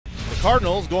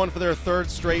Cardinals going for their third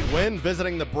straight win,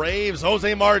 visiting the Braves.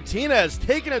 Jose Martinez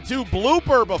taking it to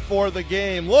blooper before the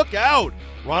game. Look out!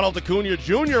 Ronald Acuna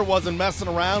Jr. wasn't messing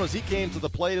around as he came to the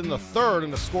plate in the third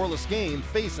in a scoreless game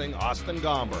facing Austin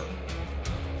Gomber.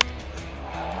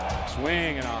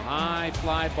 Swing and a high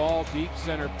fly ball deep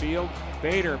center field.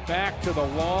 Bader back to the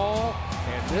wall,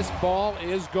 and this ball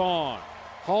is gone.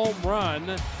 Home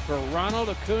run for Ronald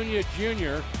Acuna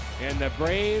Jr., and the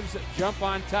Braves jump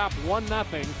on top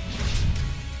 1-0.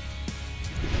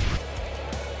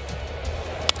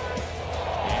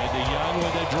 And DeJong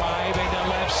with a drive into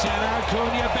left center.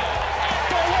 Acuna back at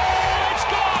the wall. It's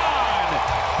gone.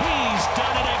 He's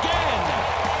done it again.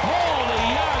 Paul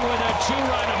DeJong with a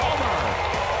 2-run homer.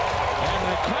 And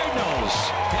the Cardinals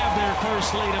have their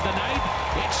first lead of the night.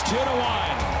 It's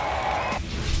 2-1.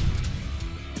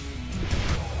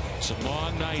 Some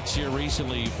long nights here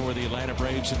recently for the Atlanta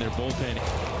Braves and their bullpen.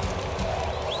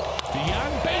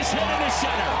 DeJong base hit into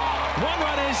center. 1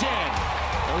 run is in.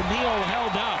 O'Neill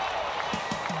held up.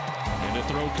 And the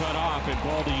throw cut off, and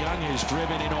Paul DeJong has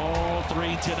driven in all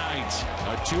 3 tonight.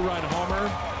 A 2-run homer,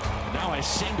 now a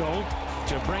single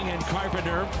to bring in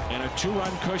Carpenter, and a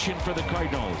 2-run cushion for the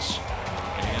Cardinals.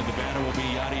 And the batter will be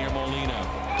Yadier Molina.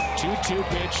 2-2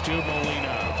 pitch to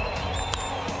Molina.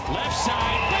 Left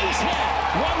side, base hit.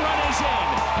 1 run is in.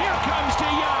 Here comes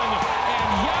DeJong, and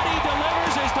Yadi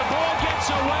delivers as the ball gets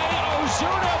away.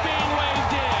 Ozuna being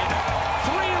waved in.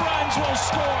 3 runs will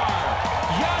score.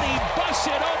 Yadi busts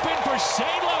it open for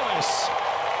St. Louis.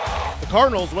 The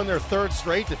Cardinals win their third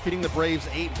straight, defeating the Braves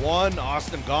 8-1.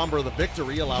 Austin Gomber the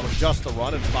victory, allowing just a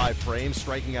run in 5 frames,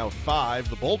 striking out 5.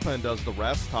 The bullpen does the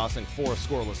rest, tossing 4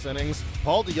 scoreless innings.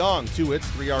 Paul DeJong, 2 hits,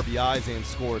 3 RBIs, and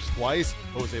scores twice.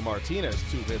 Jose Martinez,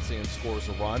 2 hits and scores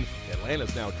a run.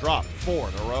 Atlanta's now dropped 4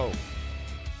 in a row.